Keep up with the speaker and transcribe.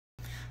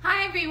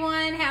Hi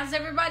everyone, how's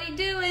everybody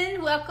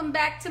doing? Welcome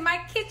back to my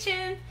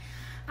kitchen.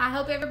 I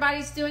hope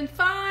everybody's doing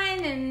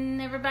fine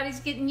and everybody's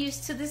getting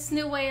used to this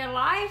new way of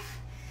life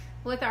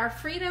with our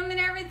freedom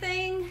and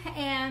everything.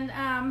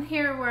 And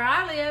here where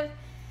I live,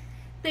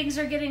 things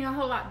are getting a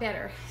whole lot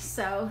better.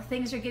 So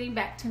things are getting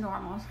back to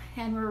normal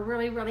and we're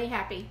really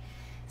happy.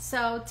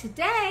 So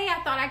today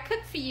I thought I'd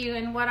cook for you,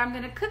 and what I'm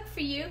going to cook for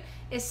you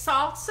is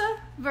Salsa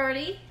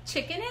Verde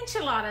Chicken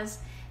Enchiladas,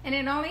 and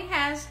it only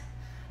has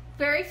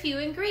very few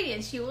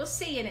ingredients, you will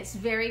see, and it's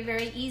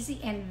very easy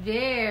and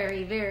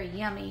very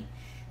yummy.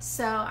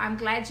 So I'm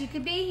glad you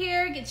could be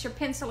here. Get your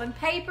pencil and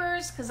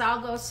papers because I'll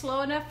go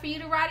slow enough for you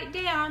to write it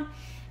down,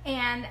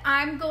 and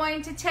I'm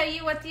going to tell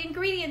you what the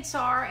ingredients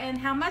are and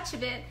how much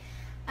of it,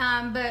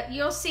 but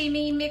you'll see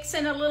me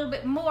mixing a little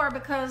bit more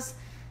because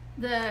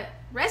the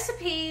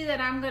recipe that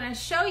I'm going to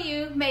show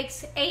you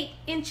makes 8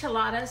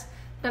 enchiladas,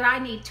 but I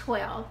need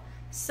 12.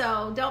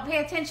 So don't pay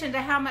attention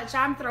to how much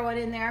I'm throwing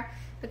in there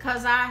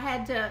because I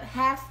had to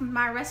half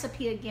my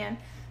recipe again.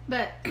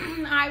 But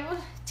I will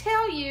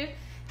tell you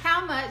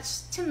how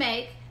much to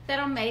make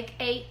that'll make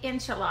 8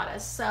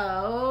 enchiladas.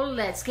 So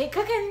let's get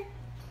cooking.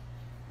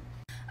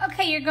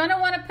 Okay, you're going to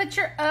want to put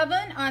your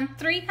oven on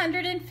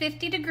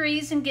 350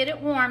 degrees and get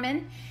it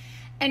warming.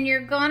 And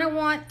you're going to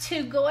want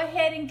to go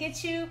ahead and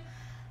get you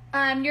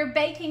your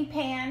baking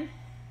pan,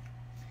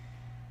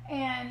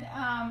 and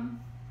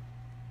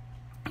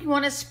you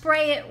want to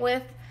spray it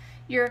with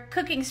your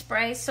cooking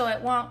spray so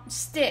it won't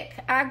stick.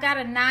 I've got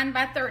a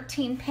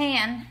 9x13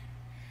 pan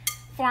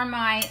for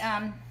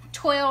my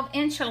 12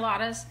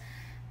 enchiladas,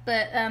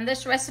 but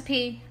this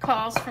recipe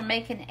calls for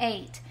making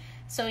 8,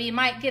 so you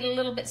might get a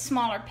little bit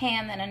smaller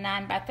pan than a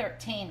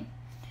 9x13.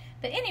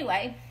 But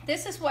anyway,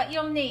 this is what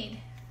you'll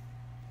need.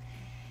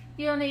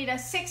 You'll need a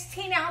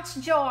 16-ounce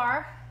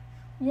jar,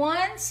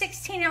 one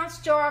 16-ounce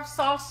jar of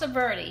Salsa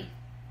Verde.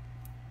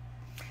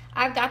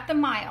 I've got the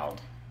mild.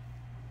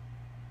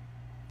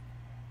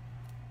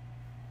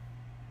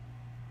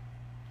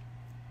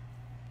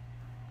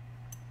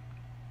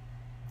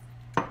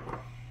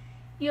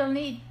 You'll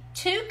need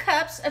 2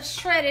 cups of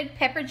shredded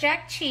pepper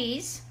jack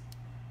cheese,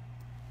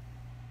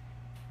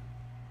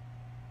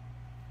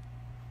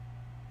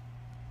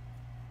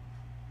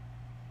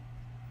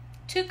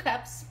 2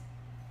 cups.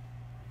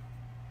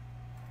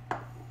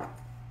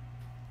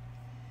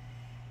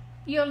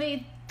 You'll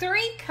need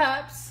 3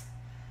 cups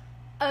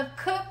of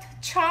cooked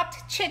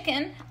chopped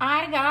chicken.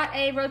 I got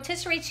a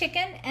rotisserie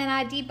chicken and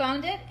I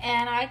deboned it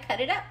and I cut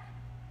it up.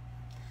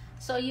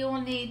 So you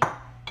will need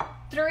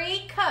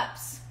 3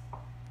 cups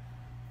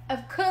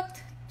of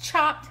cooked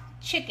chopped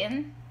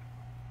chicken.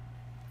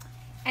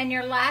 And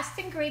your last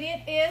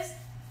ingredient is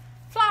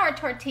flour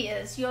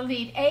tortillas. You'll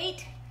need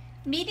 8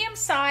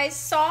 medium-sized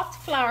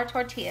soft flour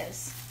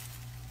tortillas.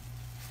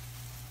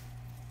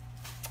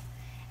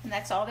 And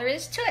that's all there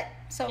is to it.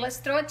 So let's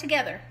throw it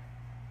together.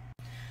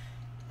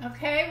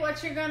 Okay,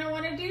 what you're going to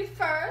want to do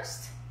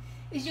first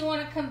is you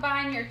want to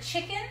combine your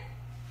chicken,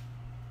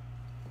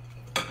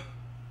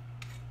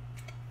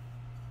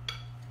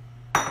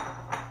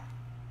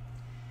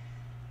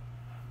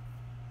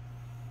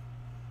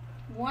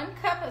 one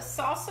cup of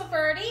Salsa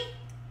Verde,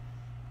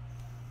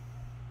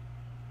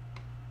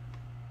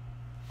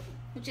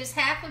 which is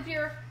half of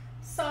your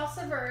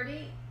Salsa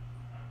Verde.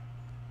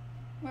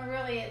 Well,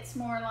 really, it's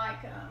more like,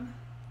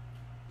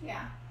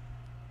 yeah,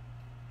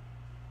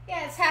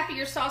 it's half of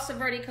your Salsa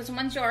Verde because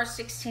one jar is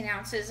 16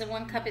 ounces and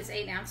 1 cup is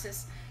 8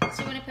 ounces.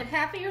 So you want to put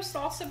half of your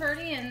Salsa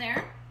Verde in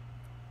there.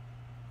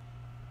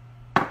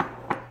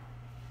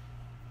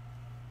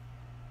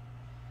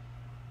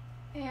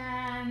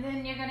 And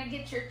then you're going to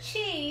get your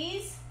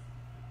cheese.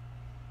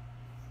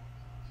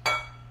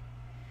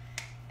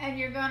 And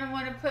you're going to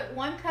want to put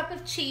 1 cup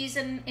of cheese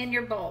in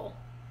your bowl.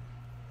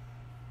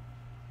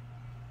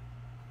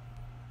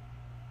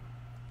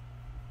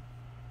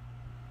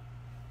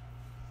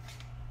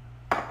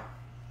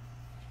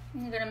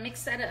 I'm going to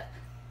mix that up.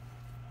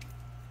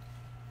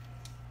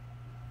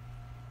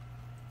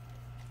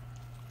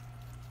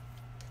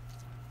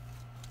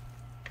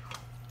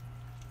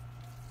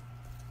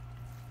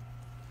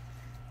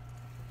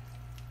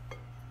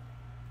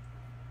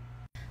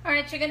 All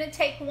right, you're going to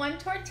take 1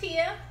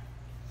 tortilla,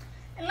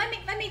 and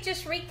let me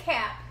just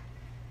recap.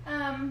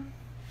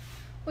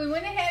 We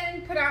went ahead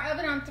and put our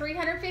oven on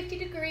 350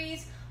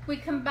 degrees. We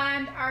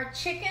combined our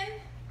chicken,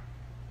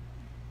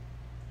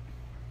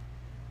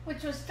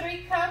 which was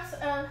 3 cups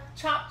of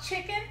chopped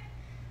chicken,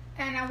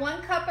 and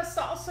 1 cup of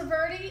Salsa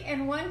Verde,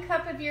 and 1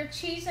 cup of your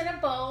cheese in a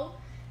bowl.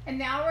 And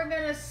now we're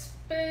going to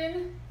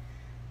spoon,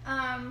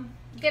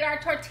 get our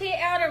tortilla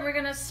out, and we're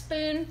going to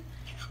spoon,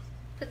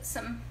 put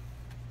some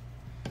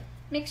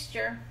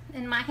mixture,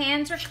 and my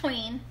hands are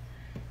clean,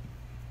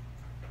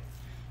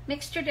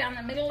 mixture down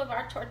the middle of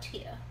our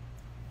tortilla.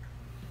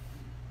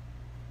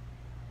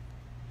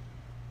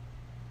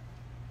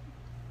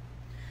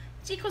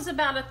 Which equals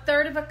about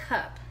 1/3 of a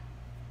cup.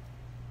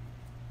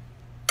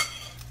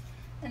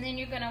 And then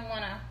you're going to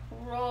want to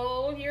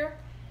roll your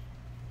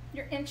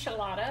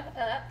enchilada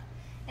up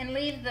and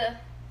leave the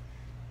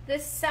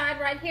this side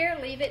right here,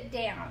 leave it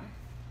down.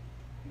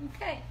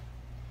 Okay.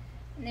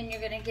 And then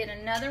you're going to get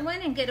another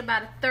one and get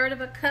about 1/3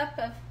 of a cup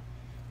of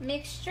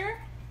mixture.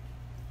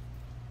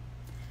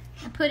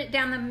 And put it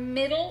down the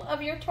middle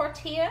of your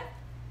tortilla.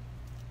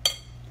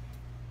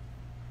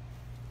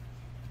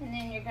 And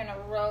then you're going to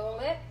roll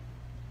it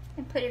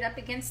and put it up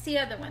against the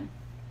other one.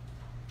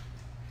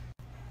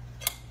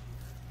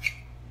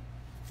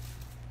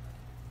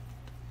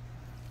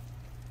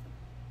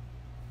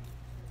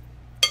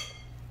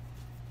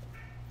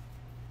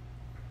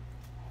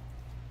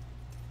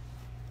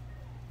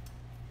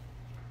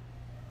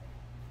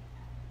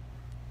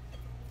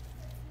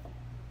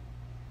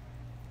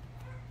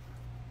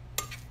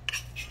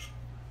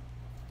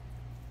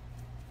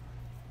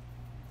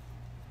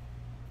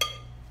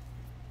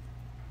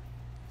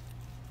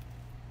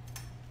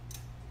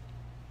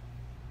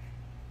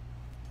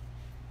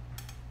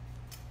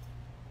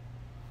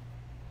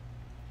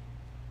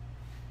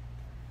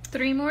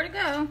 Three more to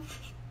go.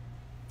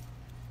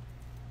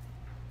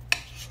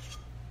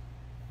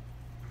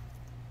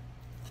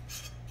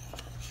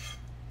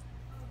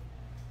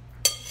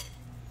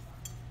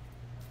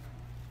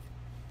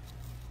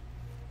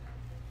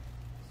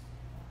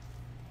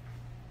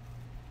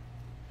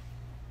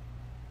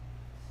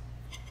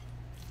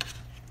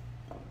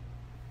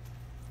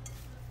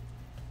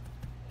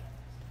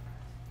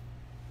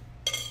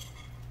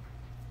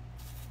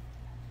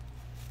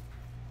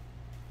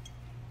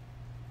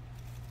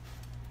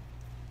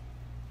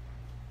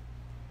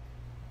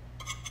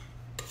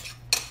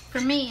 For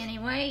me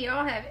anyway,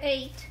 y'all have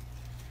 8.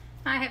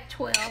 I have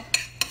 12.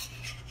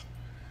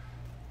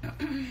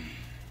 And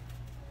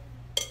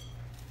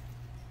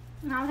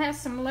I'll have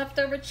some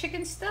leftover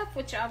chicken stuff,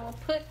 which I will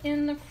put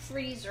in the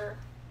freezer.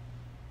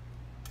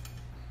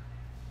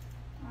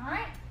 All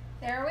right,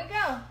 there we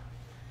go.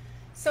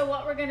 So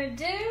what we're gonna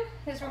do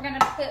is we're gonna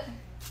put,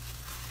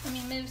 let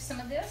me move some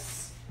of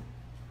this.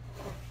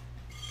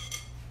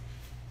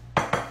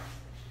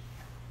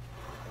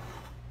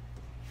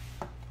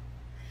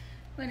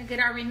 We're going to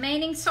get our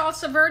remaining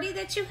salsa verde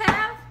that you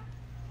have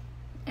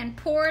and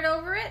pour it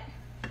over it.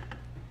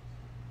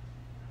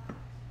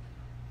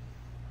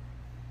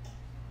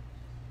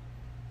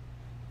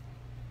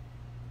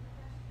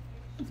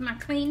 With my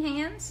clean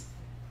hands.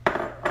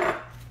 And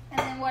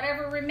then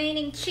whatever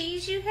remaining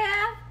cheese you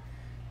have,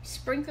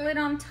 sprinkle it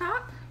on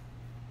top.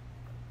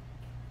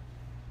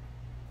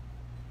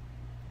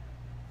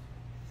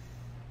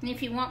 And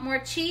if you want more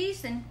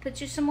cheese, then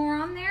put you some more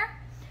on there.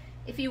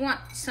 If you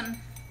want some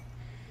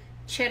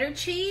cheddar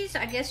cheese,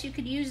 I guess you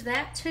could use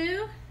that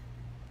too.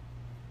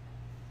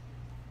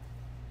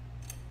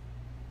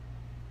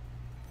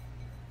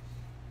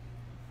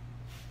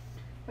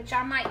 Which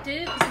I might do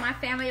because my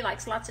family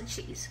likes lots of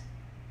cheese.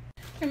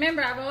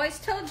 Remember, I've always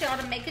told y'all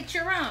to make it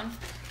your own.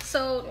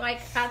 So like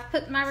I've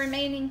put my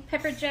remaining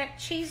pepper jack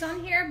cheese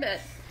on here, but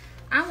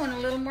I want a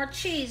little more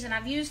cheese and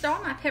I've used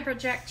all my pepper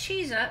jack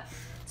cheese up,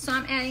 so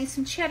I'm adding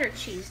some cheddar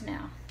cheese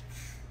now.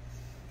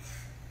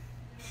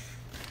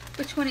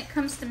 Which when it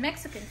comes to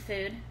Mexican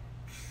food,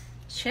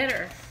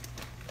 cheddar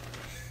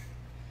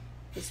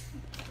is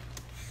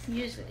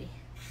usually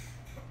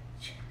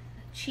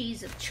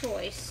cheese of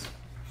choice.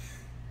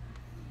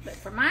 But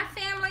for my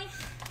family,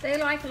 they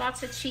like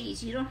lots of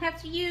cheese. You don't have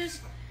to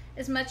use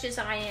as much as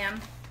I am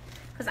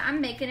because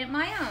I'm making it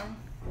my own,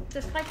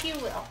 just like you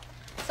will.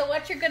 So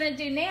what you're gonna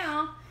do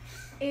now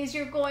is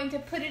you're going to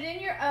put it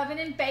in your oven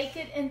and bake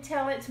it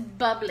until it's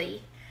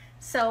bubbly.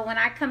 So when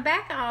I come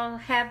back, I'll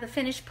have the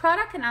finished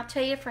product and I'll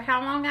tell you for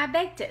how long I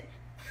baked it.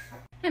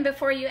 And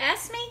before you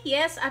ask me,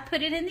 yes, I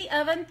put it in the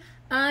oven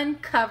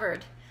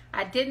uncovered.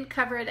 I didn't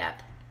cover it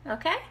up,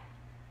 okay?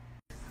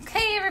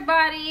 Okay,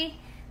 everybody,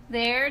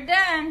 they're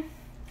done.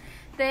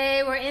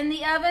 They were in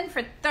the oven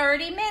for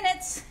 30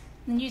 minutes.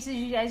 And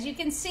as you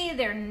can see,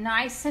 they're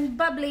nice and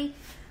bubbly.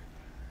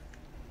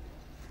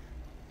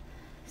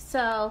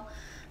 So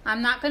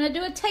I'm not gonna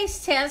do a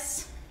taste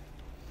test.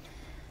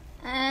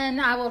 And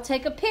I will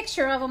take a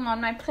picture of them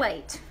on my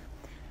plate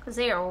because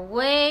they are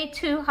way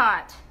too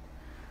hot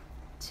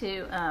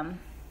to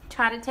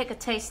try to take a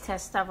taste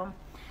test of them.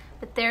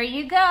 But there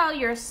you go,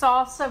 your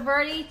Salsa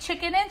Verde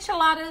Chicken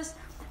Enchiladas.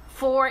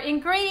 4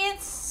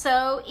 ingredients,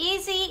 so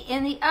easy,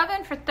 in the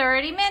oven for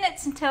 30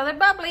 minutes until they're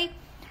bubbly.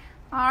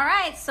 All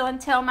right, so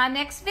until my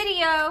next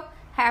video,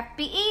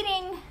 happy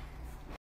eating.